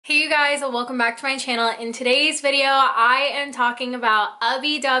Hey you guys, welcome back to my channel. In today's video, I am talking about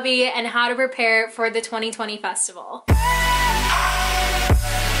Ubbi Dubbi and how to prepare for the 2020 festival. For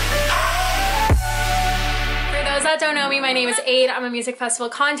those that don't know me, my name is Aid. I'm a music festival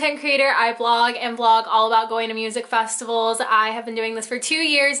content creator. I blog and vlog all about going to music festivals. I have been doing this for 2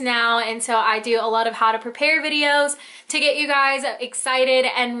 years now, and so I do a lot of how to prepare videos to get you guys excited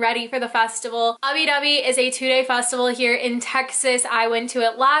and ready for the festival. Ubbi Dubbi is a 2-day festival here in Texas. I went to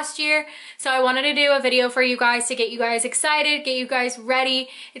it last year, so I wanted to do a video for you guys to get you guys excited, get you guys ready.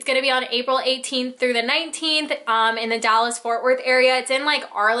 It's gonna be on April 18th through the 19th in the Dallas-Fort Worth area. It's in like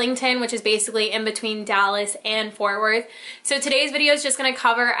Arlington, which is basically in between Dallas and Fort Worth. So today's video is just gonna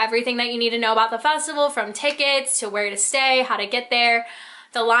cover everything that you need to know about the festival, from tickets to where to stay, how to get there,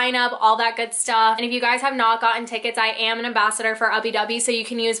 the lineup, all that good stuff. And if you guys have not gotten tickets, I am an ambassador for Ubbi Dubbi, so you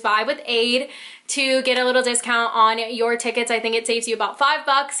can use Vibe with Aid to get a little discount on your tickets. I think it saves you about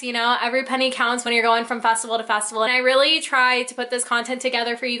 $5. You know, every penny counts when you're going from festival to festival. And I really try to put this content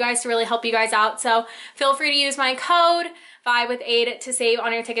together for you guys to really help you guys out. So feel free to use my code Vibe with Aid to save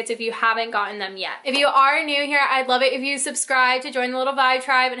on your tickets if you haven't gotten them yet. If you are new here, I'd love it if you subscribe to join the little Vibe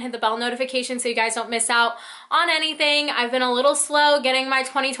tribe and hit the bell notification so you guys don't miss out on anything. I've been a little slow getting my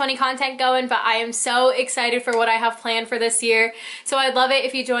 2020 content going, but I am so excited for what I have planned for this year. So I'd love it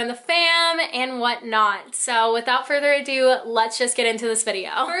if you join the fam and whatnot. So without further ado, let's just get into this video.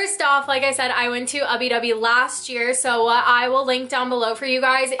 First off, like I said, I went to Ubbi Dubbi last year, so what I will link down below for you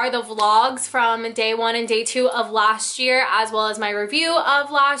guys are the vlogs from day 1 and day 2 of last year, as well as my review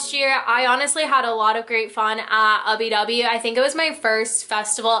of last year. I honestly had a lot of great fun at Ubbi Dubbi. I think it was my first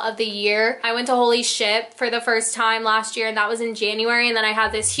festival of the year. I went to Holy Ship for the first time last year, and that was in January, and then I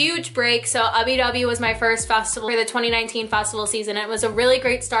had this huge break. So Ubbi Dubbi was my first festival for the 2019 festival season. It was a really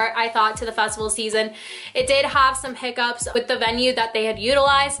great start, I thought, to the festival season. It did have some hiccups with the venue that they had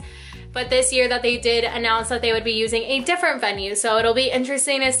utilized, but this year that they did announce that they would be using a different venue. So it'll be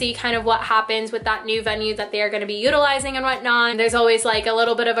interesting to see kind of what happens with that new venue that they are gonna be utilizing and whatnot. There's always like a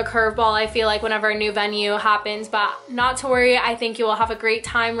little bit of a curveball, I feel like, whenever a new venue happens, but not to worry. I think you will have a great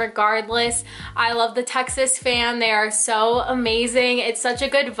time regardless. I love the Texas fam. They are so amazing. It's such a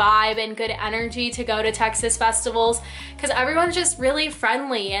good vibe and good energy to go to Texas festivals because everyone's just really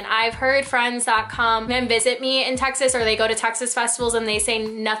friendly. And I've heard friends that come and visit me in Texas, or they go to Texas festivals, and they say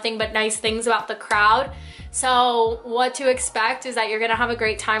nothing but nice things about the crowd. So what to expect is that you're gonna have a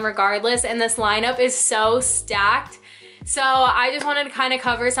great time regardless, and this lineup is so stacked. So I just wanted to kind of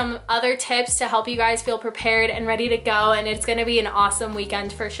cover some other tips to help you guys feel prepared and ready to go, and it's gonna be an awesome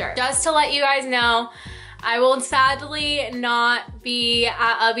weekend for sure. Just to let you guys know, I will sadly not be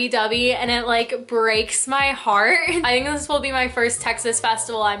at Ubbi Dubbi, and it like breaks my heart. I think this will be my first Texas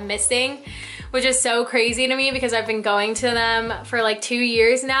festival I'm missing, which is so crazy to me because I've been going to them for like 2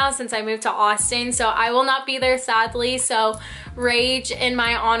 years now since I moved to Austin. So I will not be there, sadly. So rage in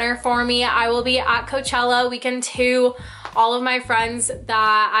my honor for me. I will be at Coachella weekend 2. All of my friends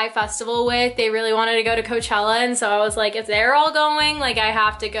that I festival with, they really wanted to go to Coachella, and so I was like, if they're all going, like, I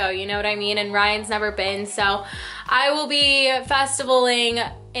have to go, you know what I mean? And Ryan's never been, so I will be festivaling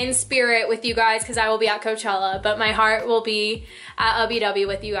in spirit with you guys because I will be at Coachella, but my heart will be at Ubbi Dubbi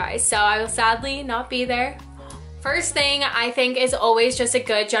with you guys, so I will sadly not be there. First thing I think is always just a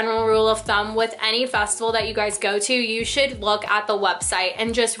good general rule of thumb with any festival that you guys go to, you should look at the website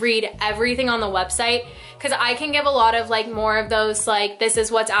and just read everything on the website, because I can give a lot of like more of those like this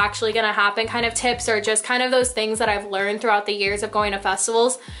is what's actually gonna happen kind of tips, or just kind of those things that I've learned throughout the years of going to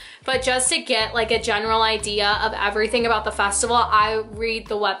festivals. But just to get like a general idea of everything about the festival, I read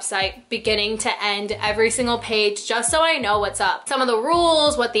the website beginning to end, every single page, just so I know what's up. Some of the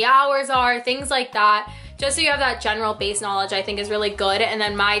rules, what the hours are, things like that. Just so you have that general base knowledge, I think is really good. And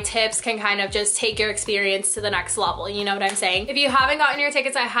then my tips can kind of just take your experience to the next level. You know what I'm saying? If you haven't gotten your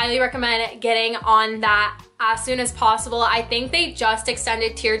tickets, I highly recommend getting on that as soon as possible. I think they just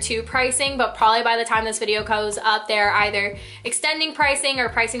extended tier 2 pricing, but probably by the time this video goes up, they're either extending pricing or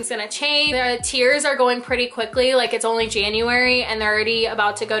pricing's gonna change. The tiers are going pretty quickly, like it's only January and they're already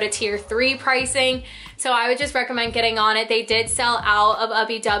about to go to tier 3 pricing. So I would just recommend getting on it. They did sell out of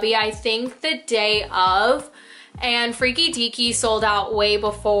Ubbi Dubbi, I think the day of, and Freaky Deaky sold out way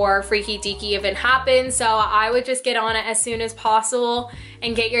before Freaky Deaky even happened. So I would just get on it as soon as possible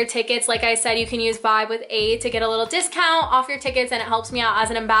and get your tickets. Like I said, you can use Vibe with Aid to get a little discount off your tickets, and it helps me out as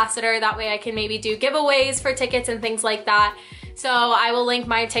an ambassador. That way I can maybe do giveaways for tickets and things like that. So I will link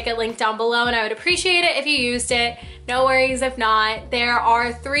my ticket link down below, and I would appreciate it if you used it. No worries if not. There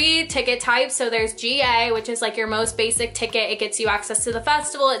are 3 ticket types. So there's GA, which is like your most basic ticket. It gets you access to the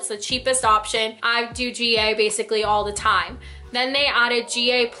festival. It's the cheapest option. I do GA basically all the time. Then they added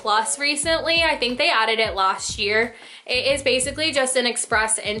GA Plus recently. I think they added it last year. It is basically just an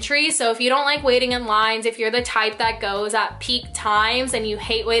express entry. So if you don't like waiting in lines, if you're the type that goes at peak times and you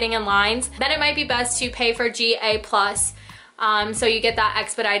hate waiting in lines, then it might be best to pay for GA Plus so you get that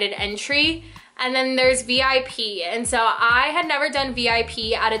expedited entry. And then there's VIP. And so I had never done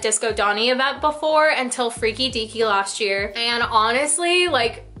VIP at a Disco Donnie event before until Freaky Deaky last year. And honestly,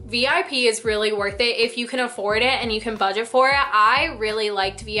 like, VIP is really worth it if you can afford it and you can budget for it. I really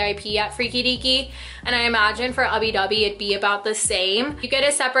liked VIP at Freaky Deaky, and I imagine for Ubbi Dubbi it'd be about the same. You get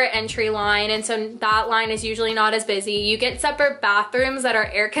a separate entry line, and so that line is usually not as busy. You get separate bathrooms that are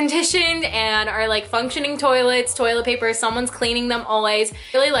air conditioned and are like functioning toilets, toilet paper, someone's cleaning them always.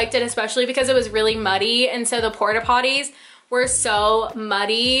 Really liked it, especially because it was really muddy, and so the porta potties were so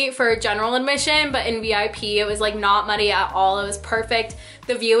muddy for general admission, but in VIP it was like not muddy at all. It was perfect.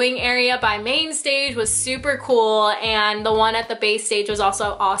 The viewing area by main stage was super cool, and the one at the base stage was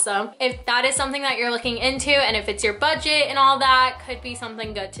also awesome. If that is something that you're looking into and if it's your budget and all that, could be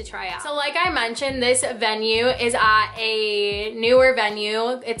something good to try out. So like I mentioned, this venue is at a newer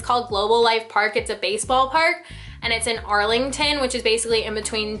venue. It's called Global Life Park. It's a baseball park, and it's in Arlington, which is basically in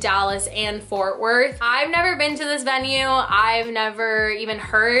between Dallas and Fort Worth. I've never been to this venue. I've never even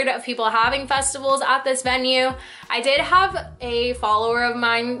heard of people having festivals at this venue. I did have a follower of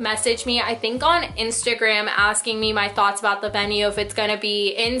mine message me, I think on Instagram, asking me my thoughts about the venue, if it's gonna be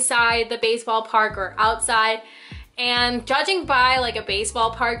inside the baseball park or outside. And judging by like a baseball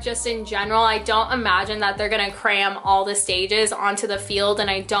park just in general, I don't imagine that they're gonna cram all the stages onto the field, and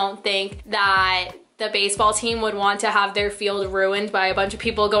I don't think that the baseball team would want to have their field ruined by a bunch of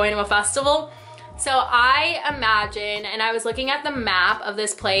people going to a festival. So I imagine, and I was looking at the map of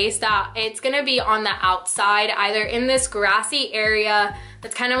this place, that it's gonna be on the outside, either in this grassy area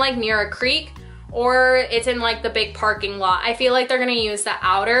that's kind of like near a creek, or it's in like the big parking lot. I feel like they're gonna use the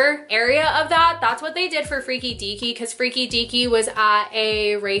outer area of that. That's what they did for Freaky Deaky, because Freaky Deaky was at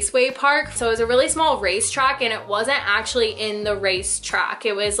a raceway park. So it was a really small racetrack, and it wasn't actually in the racetrack.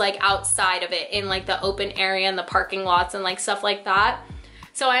 It was like outside of it in like the open area and the parking lots and like stuff like that.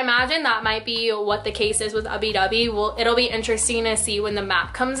 So I imagine that might be what the case is with Ubbi Dubbi. Well, it'll be interesting to see when the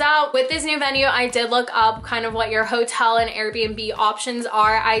map comes out. With this new venue, I did look up kind of what your hotel and Airbnb options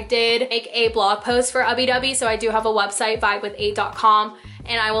are. I did make a blog post for Ubbi Dubbi, so I do have a website, vibewith8.com,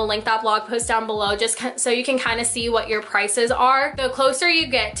 and I will link that blog post down below just so you can kind of see what your prices are. The closer you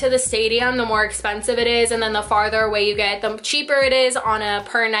get to the stadium, the more expensive it is, and then the farther away you get, the cheaper it is on a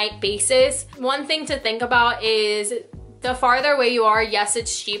per night basis. One thing to think about is the farther away you are, yes,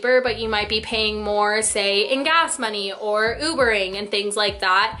 it's cheaper, but you might be paying more, say, in gas money or Ubering and things like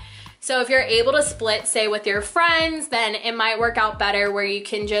that. So if you're able to split, say, with your friends, then it might work out better where you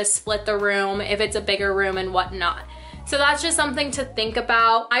can just split the room if it's a bigger room and whatnot. So that's just something to think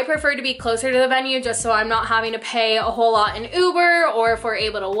about. I prefer to be closer to the venue just so I'm not having to pay a whole lot in Uber, or if we're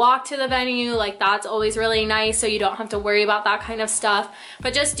able to walk to the venue, like that's always really nice so you don't have to worry about that kind of stuff.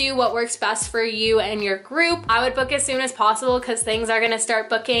 But just do what works best for you and your group. I would book as soon as possible because things are gonna start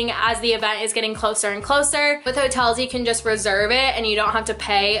booking as the event is getting closer and closer. With hotels, you can just reserve it and you don't have to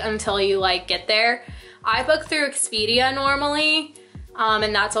pay until you like get there. I book through Expedia normally.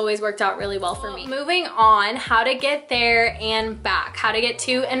 And that's always worked out really well for me. Moving on, how to get there and back, how to get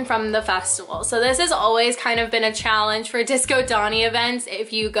to and from the festival. So this has always kind of been a challenge for Disco Donnie events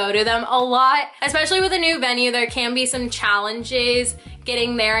if you go to them a lot. Especially with a new venue, there can be some challenges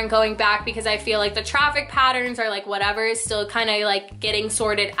getting there and going back because I feel like the traffic patterns or like whatever is still kind of like getting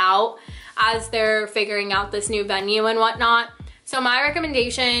sorted out as they're figuring out this new venue and whatnot. So my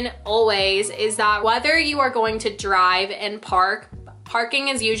recommendation always is that whether you are going to drive and park, parking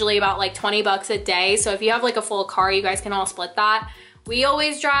is usually about like 20 bucks a day. So if you have like a full car, you guys can all split that. We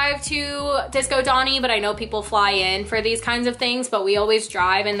always drive to Disco Donnie, but I know people fly in for these kinds of things, but we always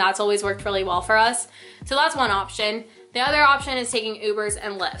drive and that's always worked really well for us. So that's one option. The other option is taking Ubers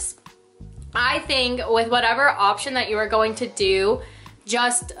and Lyfts. I think with whatever option that you are going to do,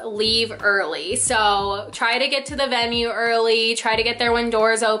 just leave early. So try to get to the venue early, try to get there when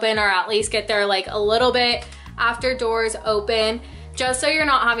doors open, or at least get there like a little bit after doors open, just so you're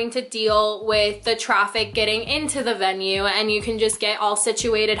not having to deal with the traffic getting into the venue, and you can just get all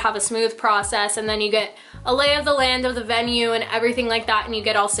situated, have a smooth process, and then you get a lay of the land of the venue and everything like that, and you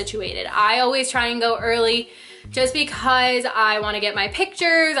get all situated. I always try and go early just because I want to get my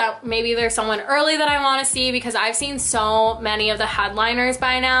pictures. Maybe there's someone early that I want to see, because I've seen so many of the headliners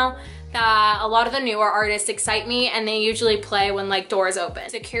by now that a lot of the newer artists excite me, and they usually play when like doors open.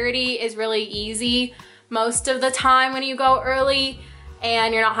 Security is really easy most of the time when you go early.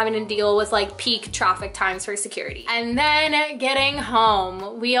 and you're not having to deal with like peak traffic times for security. And then getting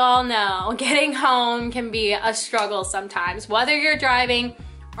home. We all know getting home can be a struggle sometimes, whether you're driving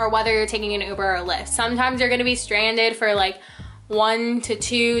or whether you're taking an Uber or a Lyft. Sometimes you're gonna be stranded for like 1 to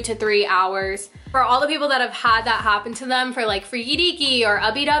 2 to 3 hours. For all the people that have had that happen to them for like Freaky Deaky or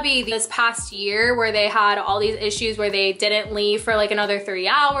Ubbi Dubbi this past year, where they had all these issues where they didn't leave for like another 3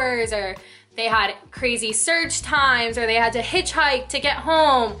 hours, or they had crazy surge times, or they had to hitchhike to get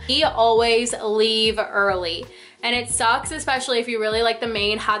home. We always leave early. And it sucks, especially if you really like the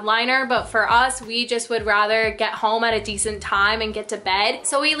main headliner, but for us, we just would rather get home at a decent time and get to bed.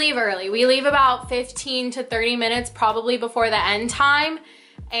 So we leave early. We leave about 15 to 30 minutes probably before the end time,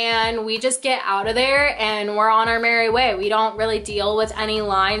 and we just get out of there and we're on our merry way. We don't really deal with any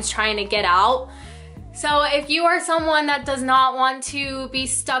lines trying to get out. So if you are someone that does not want to be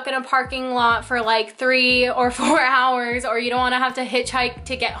stuck in a parking lot for like 3 or 4 hours, or you don't want to have to hitchhike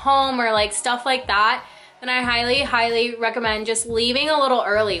to get home or like stuff like that, then I highly recommend just leaving a little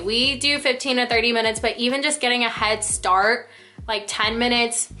early. We do 15 to 30 minutes, but even just getting a head start, like 10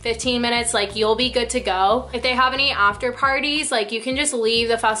 minutes, 15 minutes, like you'll be good to go. If they have any after parties, like you can just leave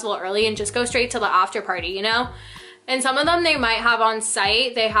the festival early and just go straight to the after party, you know? And some of them they might have on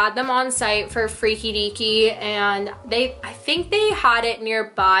site. They had them on site for Freaky Deaky, and I think they had it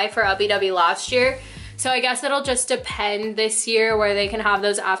nearby for Ubbi Dubbi last year. So I guess it'll just depend this year where they can have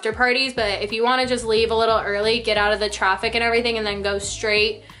those after parties. But if you want to just leave a little early, get out of the traffic and everything, and then go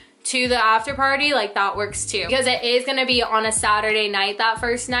straight to the after party, like that works too. Because it is going to be on a Saturday night that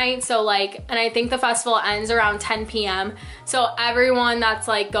first night. So like, and I think the festival ends around 10 p.m. So everyone that's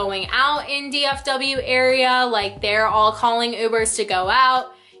like going out in DFW area, like they're all calling Ubers to go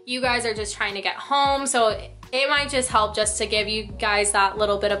out. You guys are just trying to get home. So it might just help just to give you guys that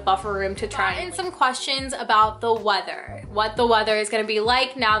little bit of buffer room to try. And some questions about the weather. What the weather is gonna be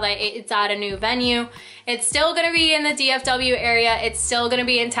like now that it's at a new venue. It's still gonna be in the DFW area. It's still gonna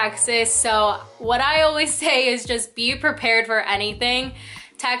be in Texas. So what I always say is just be prepared for anything.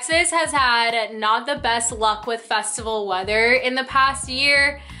 Texas has had not the best luck with festival weather in the past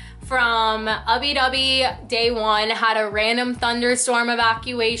year. From Ubbi Dubbi, day one, had a random thunderstorm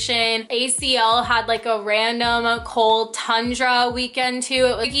evacuation. ACL had like a random cold tundra weekend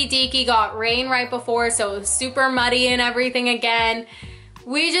too. Freaky Deaky got rain right before, so it was super muddy and everything again.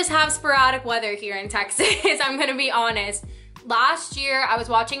 We just have sporadic weather here in Texas, I'm gonna be honest. Last year, I was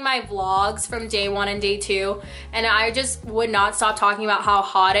watching my vlogs from day one and day two, and I just would not stop talking about how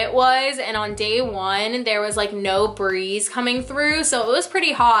hot it was. And on day one, there was like no breeze coming through, so it was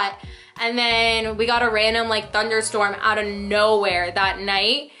pretty hot. And then we got a random like thunderstorm out of nowhere that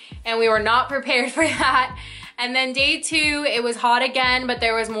night, and we were not prepared for that. And then day two, it was hot again, but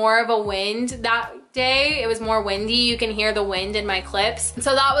there was more of a wind that day. It was more windy. You can hear the wind in my clips.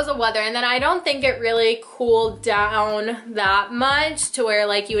 So that was the weather. And then I don't think it really cooled down that much to where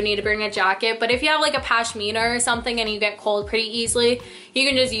like you would need to bring a jacket. But if you have like a pashmina or something and you get cold pretty easily, you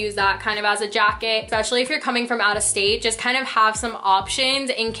can just use that kind of as a jacket. Especially if you're coming from out of state, just kind of have some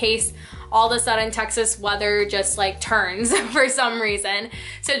options in case all of a sudden Texas weather just like turns for some reason.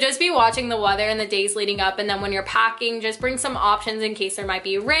 So just be watching the weather in the days leading up, and then when you're packing, just bring some options in case there might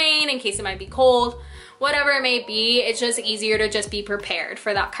be rain, in case it might be cold, whatever it may be. It's just easier to just be prepared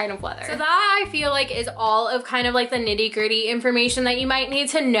for that kind of weather. So that I feel like is all of kind of like the nitty-gritty information that you might need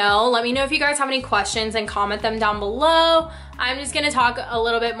to know. Let me know if you guys have any questions and comment them down below. I'm just gonna talk a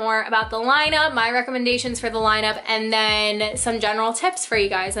little bit more about the lineup, my recommendations for the lineup, and then some general tips for you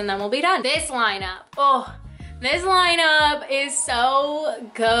guys, and then we'll be done. This lineup, this lineup is so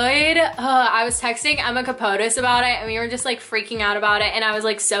good. I was texting Emma Capotis about it, and we were just like freaking out about it, and I was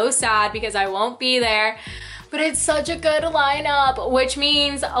like so sad because I won't be there. But it's such a good lineup, which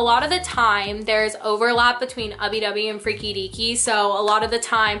means a lot of the time there's overlap between Ubbi Dubbi and Freaky Deaky. So a lot of the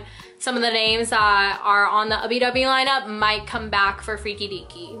time, some of the names that are on the Ubbi Dubbi lineup might come back for Freaky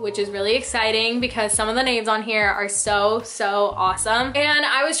Deaky, which is really exciting because some of the names on here are so awesome. And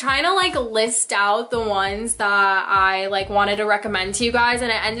I was trying to like list out the ones that I like wanted to recommend to you guys,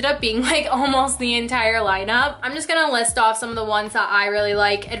 and it ended up being like almost the entire lineup. I'm just gonna list off some of the ones that I really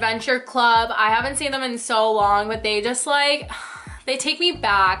like. Adventure Club, I haven't seen them in so long, but they just like, they take me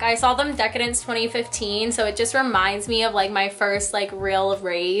back. I saw them Decadence 2015, so it just reminds me of like my first like real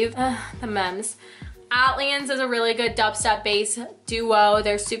rave. The memes. Atlians is a really good dubstep bass duo.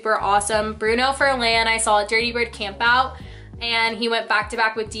 They're super awesome. Bruno Furlan, I saw at Dirty Bird Campout, and he went back to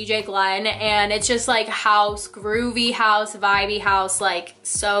back with DJ Glenn, and it's just like house, groovy house, vibey house, like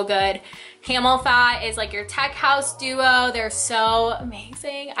so good. Camel Fat is like your tech house duo. They're so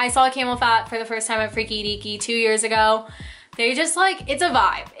amazing. I saw Camel Fat for the first time at Freaky Deaky 2 years ago. They just like, it's a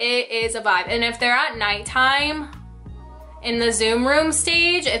vibe. It is a vibe. And if they're at nighttime in the Zoom room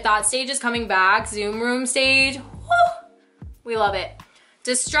stage, if that stage is coming back, Zoom room stage, woo, we love it.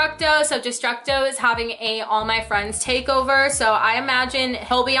 Destructo, so Destructo is having a All My Friends takeover, so I imagine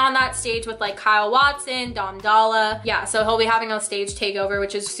he'll be on that stage with like Kyle Watson, Dom Dalla. Yeah, so he'll be having a stage takeover,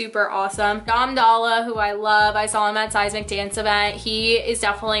 which is super awesome. Dom Dalla, who I love, I saw him at Seismic Dance event. He is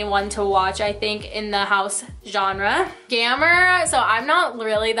definitely one to watch, I think, in the house genre. Gammer, so I'm not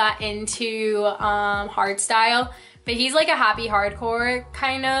really that into hardstyle, but he's like a happy hardcore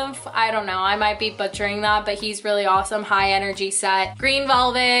kind of. I don't know, I might be butchering that, but he's really awesome. High energy set. Green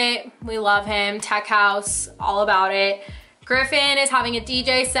Velvet, we love him. Tech House, all about it. Griffin is having a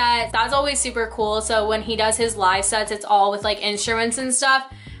DJ set. That's always super cool. So when he does his live sets, it's all with like instruments and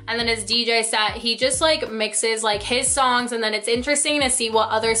stuff. And then his DJ set, he just like mixes like his songs, and then it's interesting to see what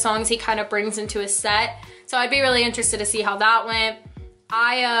other songs he kind of brings into his set. So I'd be really interested to see how that went.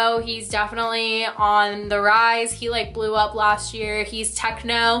 IO, he's definitely on the rise. He like blew up last year. He's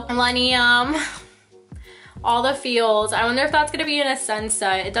techno. Millennium, all the feels. I wonder if that's gonna be an Ascend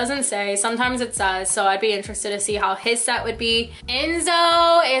set. It doesn't say, sometimes it says, so I'd be interested to see how his set would be.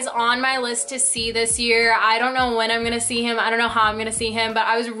 EZoo is on my list to see this year. I don't know when I'm gonna see him. I don't know how I'm gonna see him, but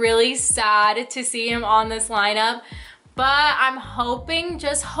I was really sad to see him on this lineup. But I'm hoping,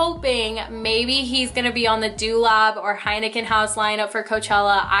 just hoping, maybe he's gonna be on the Dulab or Heineken House lineup for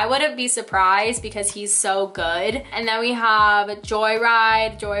Coachella. I wouldn't be surprised because he's so good. And then we have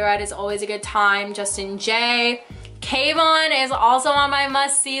Joyride. Joyride is always a good time. Justin J. Kayvon is also on my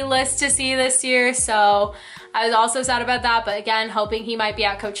must-see list to see this year, so I was also sad about that, but again, hoping he might be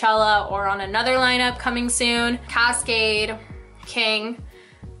at Coachella or on another lineup coming soon. Cascade, King.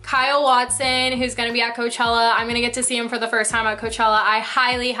 Kyle Watson, who's gonna be at Coachella. I'm gonna get to see him for the first time at Coachella. I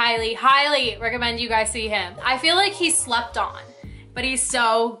highly, highly, highly recommend you guys see him. I feel like he's slept on, but he's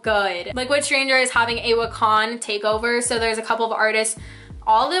so good. Liquid Stranger is having a Wakan takeover, so there's a couple of artists.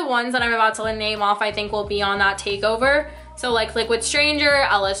 All the ones that I'm about to name off, I think will be on that takeover. So like Liquid Stranger,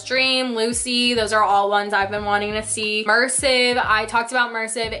 LS Dream, Lucy, those are all ones I've been wanting to see. Mersive, I talked about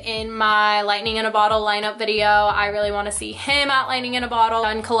Mersive in my Lightning in a Bottle lineup video. I really want to see him at Lightning in a Bottle.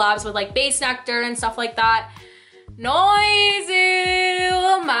 Done collabs with like Bass Nectar and stuff like that.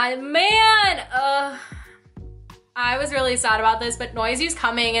 EZoo, my man. I was really sad about this, but EZoo's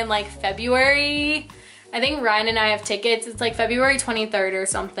coming in like February. I think Ryan and I have tickets. It's like February 23rd or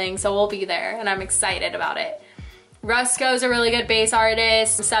something, so we'll be there and I'm excited about it. Rusko's a really good bass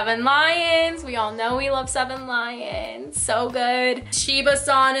artist. Seven Lions, we all know we love Seven Lions, so good.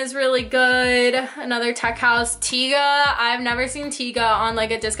 Shiba-san is really good. Another tech house. Tiga, I've never seen Tiga on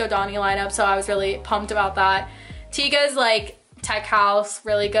like a Disco Donnie lineup, so I was really pumped about that. Tiga's like tech house,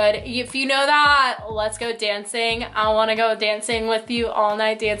 really good. If you know that, let's go dancing. I wanna go dancing with you all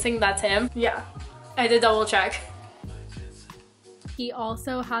night dancing, that's him. Yeah, I did double check. He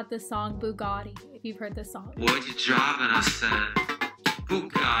also had the song Bugatti, if you've heard this song. What you driving us in?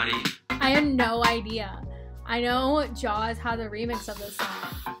 Bugatti. I have no idea. I know Jaws has a remix of this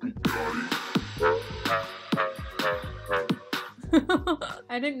song.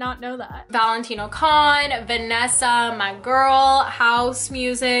 I did not know that. Valentino Khan, Vanessa, my girl, house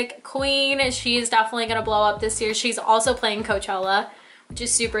music queen. She's definitely gonna blow up this year. She's also playing Coachella, which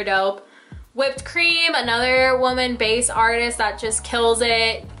is super dope. Whipped Cream, another woman bass artist that just kills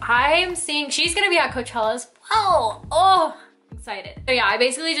it. I'm seeing, she's gonna be at Coachella as well. Oh, excited. So yeah, I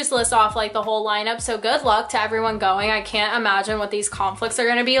basically just list off like the whole lineup, so good luck to everyone going. I can't imagine what these conflicts are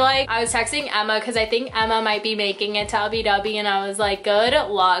gonna be like. I was texting Emma because I think Emma might be making it to Ubbi Dubbi, and I was like, good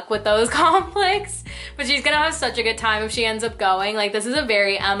luck with those conflicts. But she's gonna have such a good time if she ends up going. Like, this is a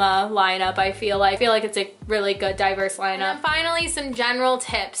very Emma lineup, I feel like it's a really good diverse lineup. And then finally, some general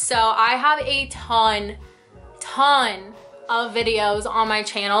tips. So I have a ton of videos on my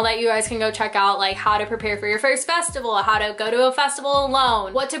channel that you guys can go check out, like how to prepare for your first festival, how to go to a festival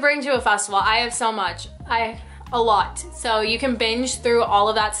alone, what to bring to a festival. I have so much. A lot. So you can binge through all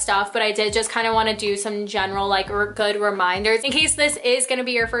of that stuff, but I did just kind of want to do some general like good reminders in case this is going to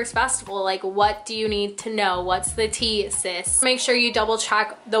be your first festival. Like, what do you need to know? What's the tea, sis? Make sure you double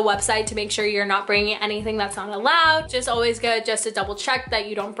check the website to make sure you're not bringing anything that's not allowed. Just always good just to double check that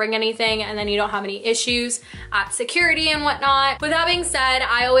you don't bring anything and then you don't have any issues at security and whatnot. With that being said,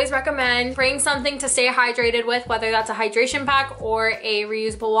 I always recommend bring something to stay hydrated with, whether that's a hydration pack or a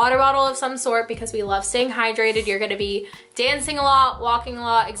reusable water bottle of some sort, because we love staying hydrated. You're gonna be dancing a lot, walking a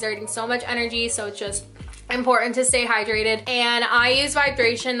lot, exerting so much energy, so it's just important to stay hydrated. And I use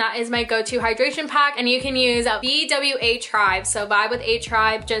Vibration. That is my go-to hydration pack, and you can use VWA Tribe, so Vibe with A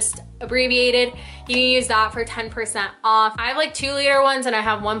Tribe, just abbreviated. You can use that for 10% off. I have like 2-liter ones and I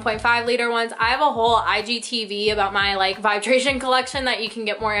have 1.5-liter ones. I have a whole IGTV about my like vibration collection that you can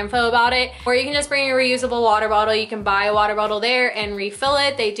get more info about it. Or you can just bring your reusable water bottle. You can buy a water bottle there and refill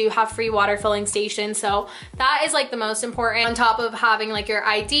it. They do have free water filling stations. So that is like the most important, on top of having like your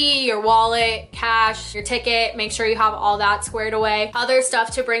ID, your wallet, cash, your ticket. Make sure you have all that squared away. Other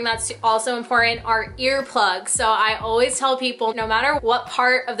stuff to bring that's also important are earplugs. So I always tell people, no matter what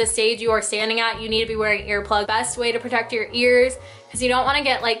part of the stage you are standing at, you need to be wearing earplugs. Best way to protect your ears, because you don't want to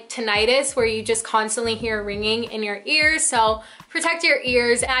get like tinnitus where you just constantly hear ringing in your ears. So protect your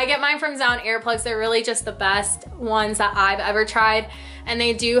ears. And I get mine from Sound earplugs. They're really just the best ones that I've ever tried. And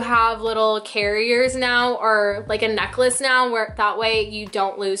they do have little carriers now, or like a necklace now, where that way you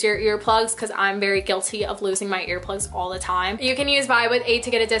don't lose your earplugs, because I'm very guilty of losing my earplugs all the time. You can use Buy with 8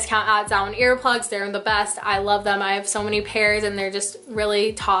 to get a discount at Sound earplugs. They're the best. I love them. I have so many pairs and they're just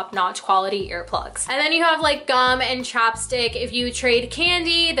really top-notch quality earplugs. And then you have like gum and chapstick. If you trade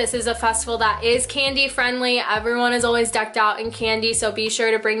candy, this is a festival that is candy friendly. Everyone is always decked out in candy, so be sure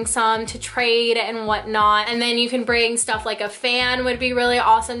to bring some to trade and whatnot. And then you can bring stuff like a fan, would be really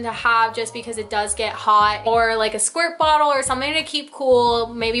awesome to have just because it does get hot, or like a squirt bottle or something to keep cool.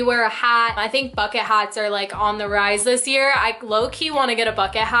 Maybe wear a hat. I think bucket hats are like on the rise this year. I low-key want to get a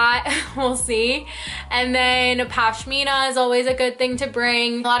bucket hat. We'll see. And then pashmina is always a good thing to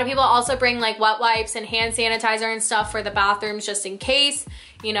bring. A lot of people also bring like wet wipes and hand sanitizer and stuff for the bathrooms just in case.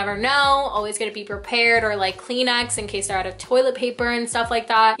 You never know. Always gonna be prepared, or like Kleenex in case they're out of toilet paper and stuff like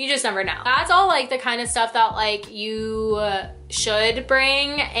that. You just never know. That's all like the kind of stuff that like you should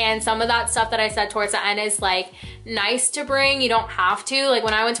bring, and some of that stuff that I said towards the end is like nice to bring. You don't have to. Like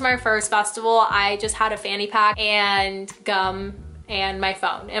when I went to my first festival, I just had a fanny pack and gum and my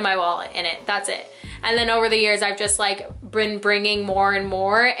phone and my wallet in it. That's it. And then over the years, I've just like been bringing more and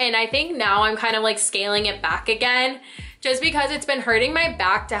more. And I think now I'm kind of like scaling it back again, just because it's been hurting my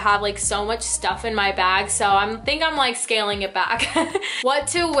back to have like so much stuff in my bag. So I think I'm like scaling it back. What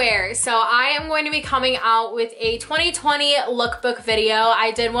to wear. So I am going to be coming out with a 2020 lookbook video.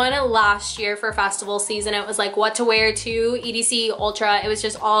 I did one last year for festival season. It was like what to wear to EDC Ultra. It was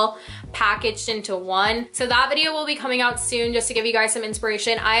just all packaged into one. So that video will be coming out soon, just to give you guys some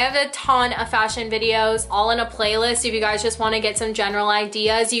inspiration. I have a ton of fashion videos all in a playlist if you guys just want to get some general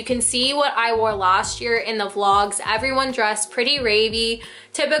ideas. You can see what I wore last year in the vlogs. Everyone dressed pretty ravey,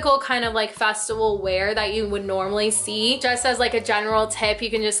 typical kind of like festival wear that you would normally see. Just as like a general tip, you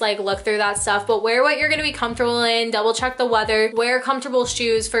can just like look through that stuff, but wear what you're going to be comfortable in. Double check the weather. Wear comfortable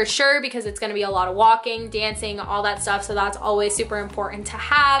shoes for sure, because it's going to be a lot of walking, dancing, all that stuff. So that's always super important to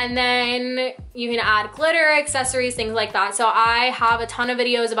have. And then you can add glitter, accessories, things like that. So I have a ton of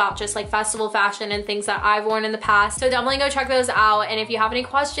videos about just like festival fashion and things that I've worn in the past. So definitely go check those out. And if you have any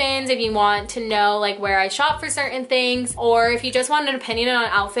questions, if you want to know like where I shop for certain things, or if you just want an opinion on an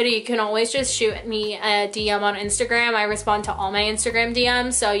outfit, you can always just shoot me a DM on Instagram. I respond to all my Instagram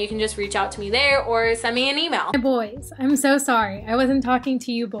DMs, so you can just reach out to me there or send me an email. Boys, I'm so sorry. I wasn't talking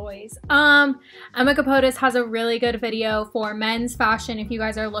to you boys. Emma Capotis has a really good video for men's fashion if you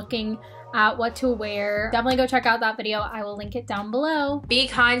guys are looking at what to wear. Definitely go check out that video. I will link it down below. Be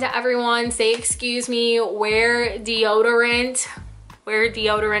kind to everyone. Say excuse me. Wear deodorant. Wear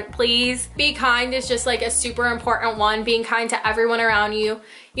deodorant, please. Be kind is just like a super important one. Being kind to everyone around you.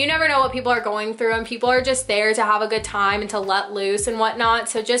 You never know what people are going through, and people are just there to have a good time and to let loose and whatnot.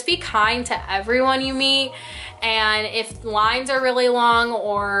 So just be kind to everyone you meet. And if lines are really long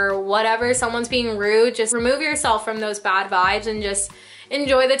or whatever, someone's being rude, just remove yourself from those bad vibes and just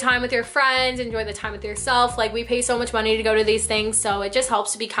enjoy the time with your friends, enjoy the time with yourself. Like, we pay so much money to go to these things, so it just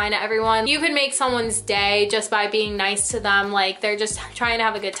helps to be kind to everyone. You can make someone's day just by being nice to them. Like, they're just trying to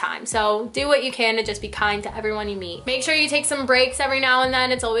have a good time. So do what you can to just be kind to everyone you meet. Make sure you take some breaks every now and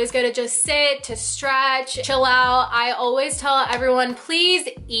then. It's always good to just sit, to stretch, chill out. I always tell everyone, please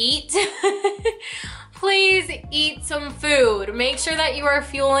eat. Please eat some food. Make sure that you are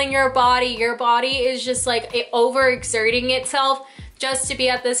fueling your body. Your body is just like overexerting itself just to be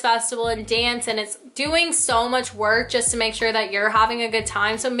at this festival and dance, and it's doing so much work just to make sure that you're having a good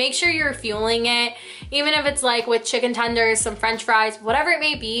time. So make sure you're fueling it, even if it's like with chicken tenders, some french fries, whatever it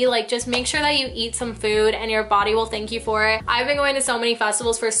may be. Like, just make sure that you eat some food and your body will thank you for it. I've been going to so many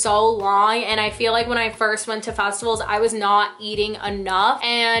festivals for so long, and I feel like when I first went to festivals, I was not eating enough.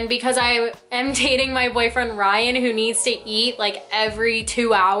 And because I am dating my boyfriend Ryan, who needs to eat like every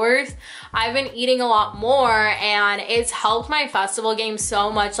 2 hours, I've been eating a lot more, and it's helped my festival festival game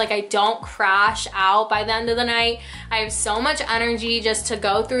so much. Like, I don't crash out by the end of the night. I have so much energy just to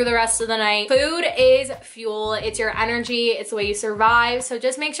go through the rest of the night. Food is fuel. It's your energy. It's the way you survive. So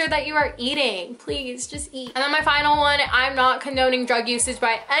just make sure that you are eating. Please just eat. And then my final one, I'm not condoning drug usage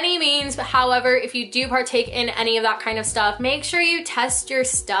by any means, but however, if you do partake in any of that kind of stuff, make sure you test your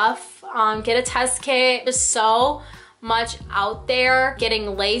stuff. Get a test kit. Just so much out there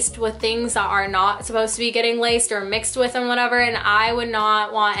getting laced with things that are not supposed to be getting laced or mixed with and whatever, and I would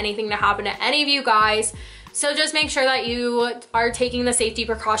not want anything to happen to any of you guys. So just make sure that you are taking the safety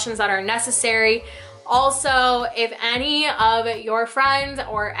precautions that are necessary. Also, if any of your friends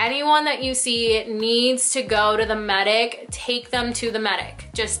or anyone that you see needs to go to the medic, take them to the medic.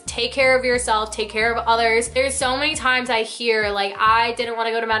 Just take care of yourself, take care of others. There's so many times I hear like, I didn't want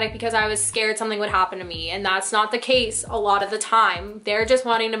to go to medic because I was scared something would happen to me, and that's not the case a lot of the time. They're just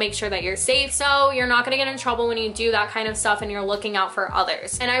wanting to make sure that you're safe, so you're not gonna get in trouble when you do that kind of stuff and you're looking out for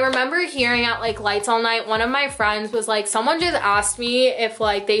others. And I remember hearing at like Lights All Night, one of my friends was like, someone just asked me if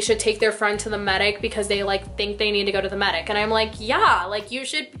like they should take their friend to the medic because they like think they need to go to the medic. And I'm like, yeah, like you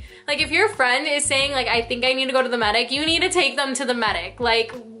should, like if your friend is saying like, I think I need to go to the medic, you need to take them to the medic.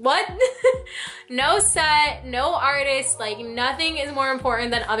 Like what? No set, no artist, like nothing is more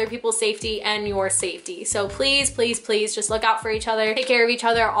important than other people's safety and your safety. So please, please, please just look out for each other, take care of each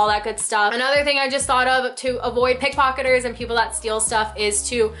other, all that good stuff. Another thing I just thought of to avoid pickpocketers and people that steal stuff is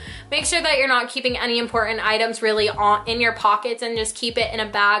to make sure that you're not keeping any important items really in your pockets, and just keep it in a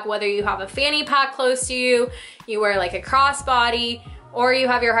bag, whether you have a fanny pack close to you, you wear like a crossbody, or you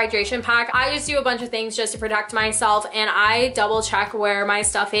have your hydration pack. I just do a bunch of things just to protect myself, and I double check where my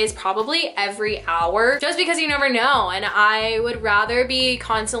stuff is probably every hour, just because you never know. And I would rather be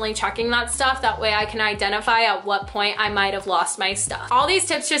constantly checking that stuff. That way I can identify at what point I might have lost my stuff. All these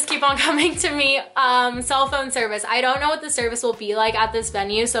tips just keep on coming to me. Cell phone service. I don't know what the service will be like at this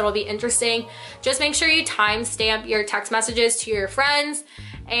venue, so it'll be interesting. Just make sure you timestamp your text messages to your friends.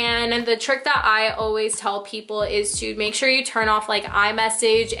 And the trick that I always tell people is to make sure you turn off like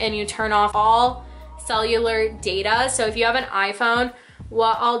iMessage and you turn off all cellular data. So if you have an iPhone,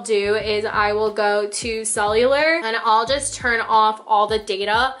 what I'll do is I will go to cellular and I'll just turn off all the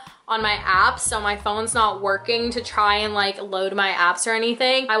data on my apps, so my phone's not working to try and like load my apps or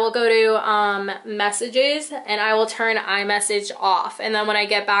anything. I will go to messages and I will turn iMessage off, and then when I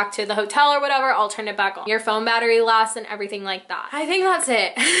get back to the hotel or whatever, I'll turn it back on. Your phone battery lasts and everything like that. I think that's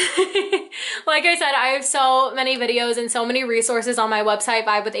it. Like I said, I have so many videos and so many resources on my website,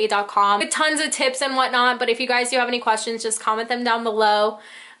 vibewithea.com, with tons of tips and whatnot, but if you guys do have any questions, just comment them down below.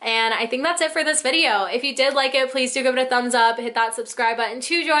 And I think that's it for this video. If you did like it, please do give it a thumbs up, hit that subscribe button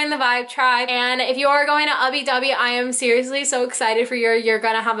to join the Vibe Tribe. And if you are going to Ubbi Dubbi, I am seriously so excited for you. You're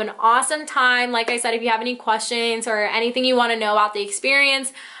gonna have an awesome time. Like I said, if you have any questions or anything you wanna know about the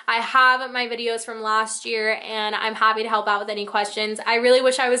experience, I have my videos from last year and I'm happy to help out with any questions. I really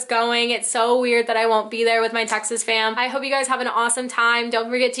wish I was going. It's so weird that I won't be there with my Texas fam. I hope you guys have an awesome time. Don't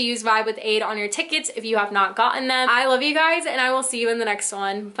forget to use Vibe with Aid on your tickets if you have not gotten them. I love you guys and I will see you in the next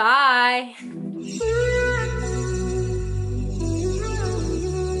one. Bye.